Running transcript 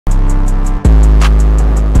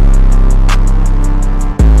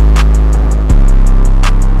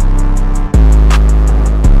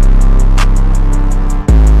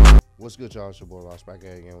good, y'all? It's your boy Ross back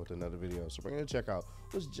again with another video. So we're gonna check out,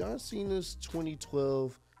 was John Cena's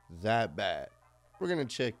 2012 that bad? We're gonna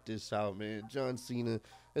check this out, man. John Cena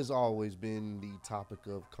has always been the topic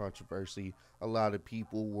of controversy. A lot of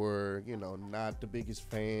people were, not the biggest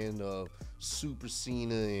fan of Super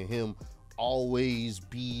Cena and him always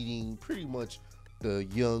beating pretty much the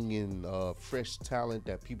young and fresh talent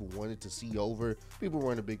that people wanted to see over. People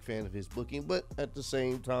weren't a big fan of his booking, but at the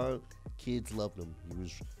same time, kids loved him. He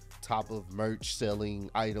was top of merch selling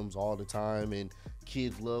items all the time, and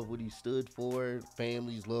kids love what he stood for.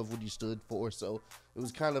 Families love what he stood for. So it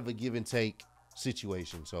was kind of a give and take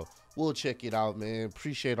situation. So we'll check it out, man.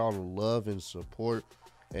 Appreciate all the love and support,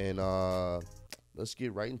 and let's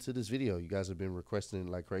get right into this video. You guys have been requesting it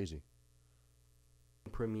like crazy.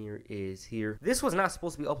 Premiere is here. This was not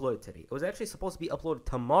supposed to be uploaded today. It was actually supposed to be uploaded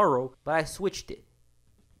tomorrow, but I switched it.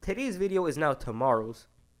 Today's video is now tomorrow's,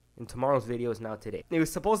 and tomorrow's video is now today. It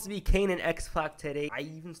was supposed to be Kane and X-Pac today. I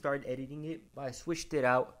even started editing it, but I switched it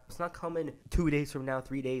out. It's not coming 2 days from now,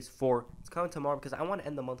 3 days, 4. It's coming tomorrow because I want to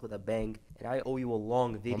end the month with a bang, and I owe you a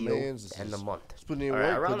long video to end the month.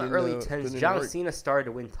 Around the early 10s, John Cena started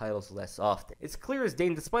to win titles less often. It's clear as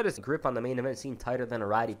day, despite his grip on the main event seemed tighter than a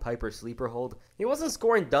Roddy Piper sleeper hold, he wasn't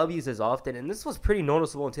scoring W's as often, and this was pretty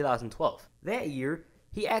noticeable in 2012. That year,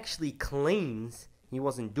 he actually claims he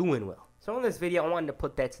wasn't doing well. So in this video, I wanted to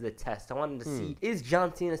put that to the test. I wanted to see, is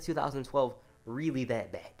John Cena's 2012 really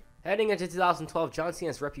that bad? Heading into 2012, John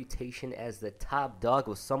Cena's reputation as the top dog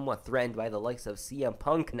was somewhat threatened by the likes of CM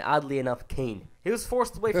Punk and, oddly enough, Kane. He was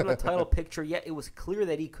forced away from the title picture, yet it was clear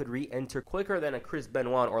that he could re-enter quicker than a Chris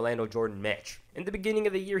Benoit and Orlando Jordan match. In the beginning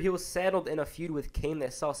of the year, he was saddled in a feud with Kane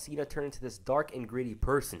that saw Cena turn into this dark and gritty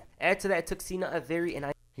person. Add to that, it took Cena a very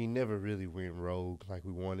He never really went rogue like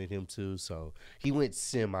we wanted him to, so he went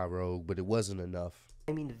semi-rogue, but it wasn't enough.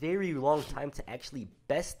 very long time to actually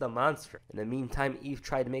best the monster. In the meantime, Eve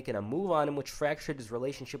tried making a move on him, which fractured his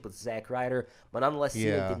relationship with Zack Ryder, but nonetheless,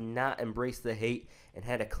 Cena did not embrace the hate and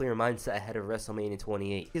had a clear mindset ahead of WrestleMania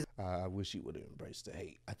 28. I wish he would have embraced the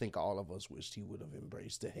hate. I think all of us wished he would have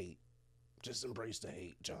embraced the hate. Just embrace the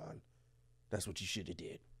hate, John. That's what you should have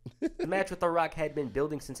did. The match with The Rock had been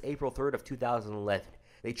building since April 3rd of 2011.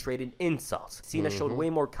 They traded insults. Cena showed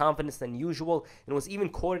way more confidence than usual and was even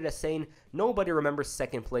quoted as saying, "Nobody remembers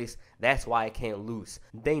second place. That's why I can't lose.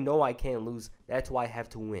 They know I can't lose. That's why I have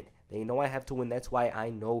to win. They know I have to win. That's why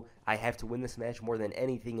I know I have to win this match more than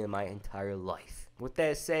anything in my entire life." With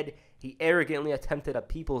that said, he arrogantly attempted a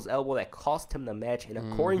people's elbow that cost him the match and,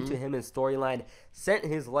 according to him in storyline, sent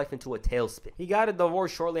his life into a tailspin. He got a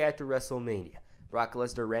divorce shortly after WrestleMania. Brock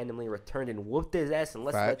Lesnar randomly returned and whooped his ass, and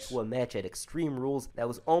led to a match at Extreme Rules that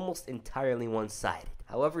was almost entirely one-sided.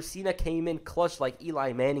 However, Cena came in clutch like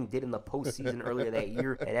Eli Manning did in the postseason earlier that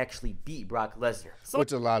year and actually beat Brock Lesnar.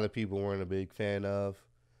 Which a lot of people weren't a big fan of.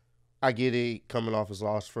 I get it, coming off his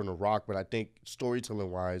loss from The Rock, but I think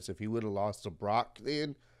storytelling-wise, if he would have lost to Brock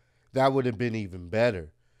then, that would have been even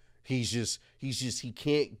better. He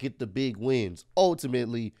can't get the big wins.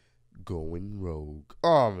 Ultimately, going rogue.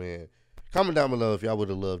 Oh, man. Comment down below if y'all would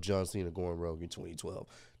have loved John Cena going rogue in 2012.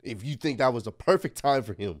 If you think that was the perfect time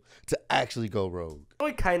for him to actually go rogue.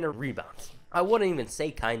 He kind of rebounds. I wouldn't even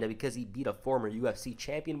say kind of because he beat a former UFC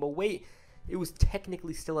champion, but wait, it was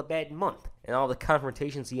technically still a bad month. And all the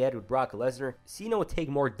confrontations he had with Brock Lesnar, Cena would take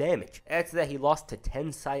more damage. After that, he lost to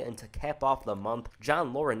Tensai, and to cap off the month,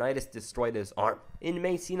 John Laurinaitis destroyed his arm. In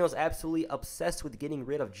May, Cena was absolutely obsessed with getting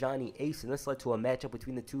rid of Johnny Ace, and this led to a matchup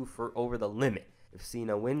between the two for Over the Limit. If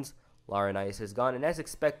Cena wins, Laurinaitis is gone, and as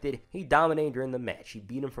expected, he dominated during the match. He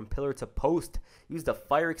beat him from pillar to post, used a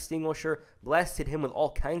fire extinguisher, blasted him with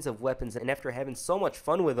all kinds of weapons, and after having so much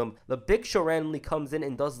fun with him, the Big Show randomly comes in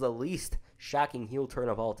and does the least shocking heel turn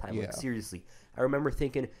of all time. Like, seriously, I remember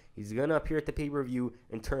thinking he's going to appear at the pay-per-view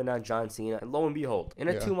and turn on John Cena, and lo and behold, in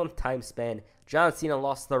a 2-month time span, John Cena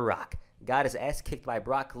lost The Rock, got his ass kicked by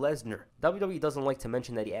Brock Lesnar. WWE doesn't like to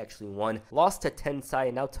mention that he actually won, lost to Tensai,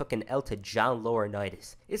 and now took an L to John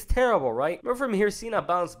Laurinaitis. It's terrible, right? But from here, Cena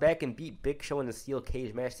bounced back and beat Big Show in the steel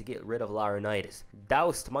cage match to get rid of Laurinaitis.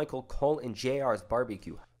 Doused Michael Cole in JR's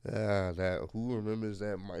barbecue. Who remembers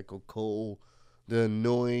that Michael Cole? The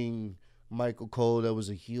annoying Michael Cole that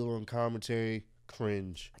was a heel on commentary.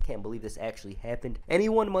 Cringe. I can't believe this actually happened. And he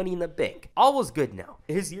won Money in the Bank. All was good now.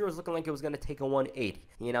 His year was looking like it was going to take a 180.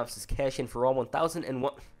 He announced his cash in for all 1,000 and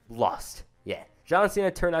lost. Yeah. John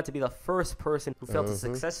Cena turned out to be the first person who failed to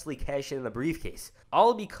successfully cash in the briefcase.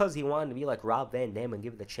 All because he wanted to be like Rob Van Dam and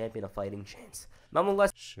give the champion a fighting chance.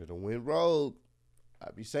 Nonetheless, should have went rogue.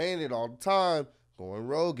 I be saying it all the time. Going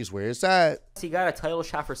rogue is where it's at. He got a title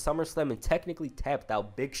shot for SummerSlam and technically tapped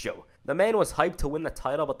out Big Show. The man was hyped to win the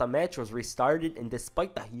title, but the match was restarted, and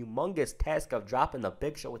despite the humongous task of dropping the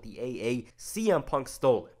Big Show with the AA, CM Punk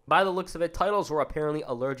stole it. By the looks of it, titles were apparently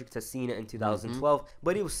allergic to Cena in 2012,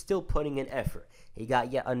 but he was still putting in effort. He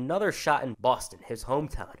got yet another shot in Boston, his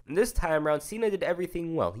hometown. And this time around, Cena did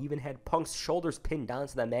everything well. He even had Punk's shoulders pinned down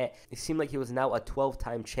to the mat. It seemed like he was now a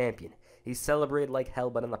 12-time champion. He celebrated like hell,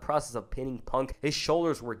 but in the process of pinning Punk, his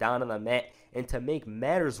shoulders were down on the mat, and to make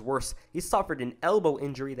matters worse, he suffered an elbow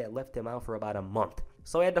injury that left him out for about a month.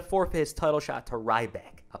 So he had to forfeit his title shot to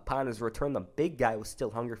Ryback. Upon his return, the big guy was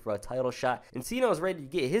still hungry for a title shot, and Cena was ready to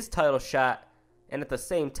get his title shot, and at the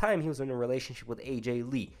same time, he was in a relationship with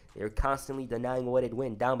AJ Lee. They were constantly denying what had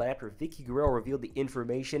went down, but after Vicky Guerrero revealed the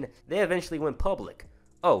information, they eventually went public.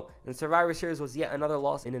 Oh, and Survivor Series was yet another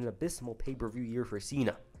loss in an abysmal pay-per-view year for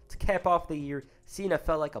Cena. To cap off the year, Cena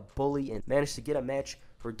felt like a bully and managed to get a match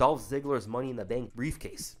for Dolph Ziggler's Money in the Bank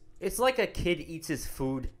briefcase. It's like a kid eats his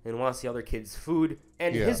food and wants the other kid's food,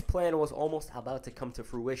 and his plan was almost about to come to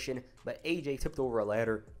fruition, but AJ tipped over a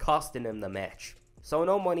ladder, costing him the match. So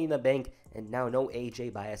no Money in the Bank, and now no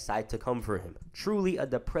AJ by his side to come for him. Truly a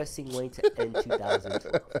depressing way to end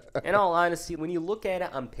 2012. In all honesty, when you look at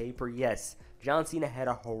it on paper, yes, John Cena had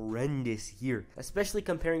a horrendous year, especially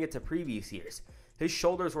comparing it to previous years. His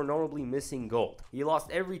shoulders were notably missing gold. He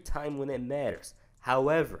lost every time when it matters.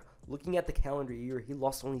 However, looking at the calendar year, he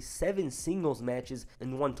lost only 7 singles matches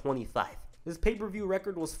and won 25. His pay-per-view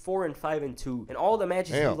record was 4-5-2, and all the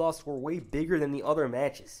matches he lost were way bigger than the other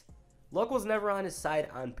matches. Luck was never on his side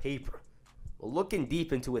on paper. Well, looking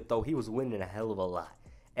deep into it, though, he was winning a hell of a lot.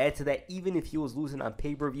 Add to that, even if he was losing on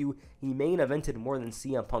pay-per-view, he main evented more than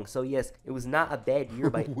CM Punk. So yes, it was not a bad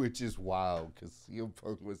year by which is wild, because CM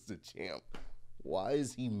Punk was the champ. Why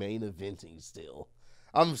is he main eventing still?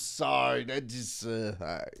 I'm sorry, that just,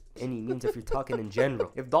 alright. Any means if you're talking in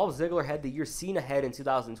general. If Dolph Ziggler had the year Cena had in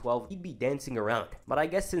 2012, he'd be dancing around. But I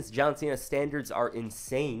guess since John Cena's standards are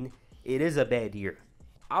insane, it is a bad year.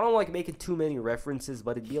 I don't like making too many references,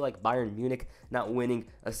 but it'd be like Bayern Munich not winning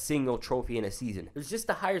a single trophy in a season. There's just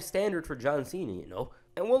a higher standard for John Cena, you know?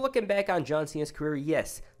 And when looking back on John Cena's career,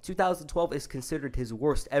 yes, 2012 is considered his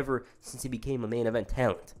worst ever since he became a main event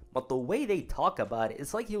talent. But the way they talk about it,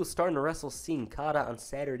 it's like he was starting to wrestle Sin Cara on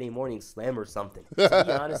Saturday Morning Slam or something. To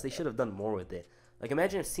be honest, they should have done more with it. Like,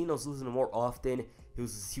 imagine if Cena was losing more often, he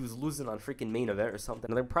was losing on freaking main event or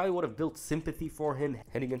something. They probably would have built sympathy for him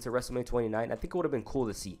heading into WrestleMania 29. I think it would have been cool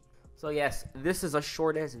to see. So yes, this is a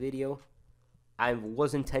short-ass video. I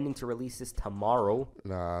was intending to release this tomorrow.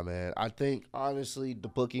 Nah, man. I think, honestly, the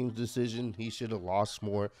booking's decision, he should have lost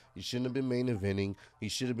more. He shouldn't have been main eventing. He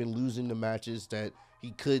should have been losing the matches that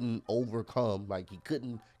he couldn't overcome. Like, he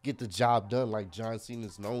couldn't get the job done like John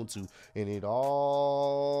Cena's known to. And it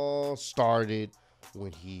all started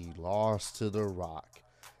when he lost to The Rock.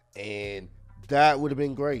 And that would have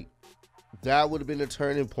been great. That would have been a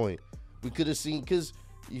turning point. We could have seen, because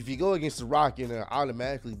if you go against The Rock, you're going to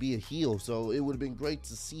automatically be a heel. So it would have been great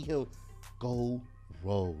to see him go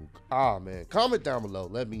rogue. Ah, man. Comment down below.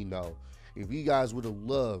 Let me know if you guys would have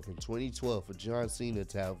loved in 2012 for John Cena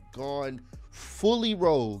to have gone fully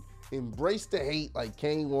rogue, embraced the hate like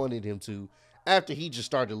Kane wanted him to, after he just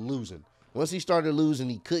started losing. Once he started losing,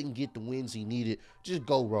 he couldn't get the wins he needed. Just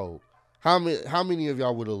go rogue. How many of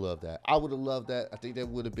y'all would have loved that? I would have loved that. I think that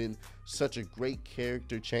would have been such a great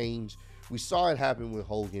character change. We saw it happen with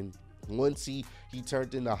Hogan. Once he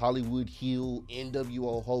turned into Hollywood heel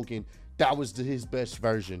NWO Hogan, that was his best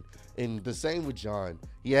version. And the same with John.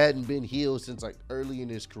 He hadn't been heel since like early in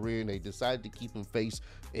his career, and they decided to keep him face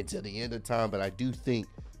until the end of time. But I do think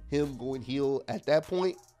him going heel at that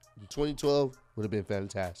point in 2012 would have been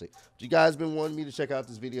fantastic. But you guys been wanting me to check out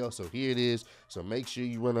this video, so here it is. So make sure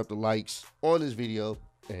you run up the likes on this video,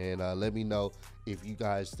 and let me know if you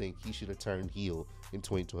guys think he should have turned heel in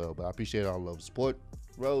 2012. But I appreciate all the love and support.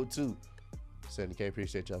 Road to 70K.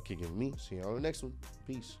 Appreciate y'all kicking with me. See you on the next one.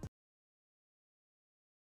 Peace.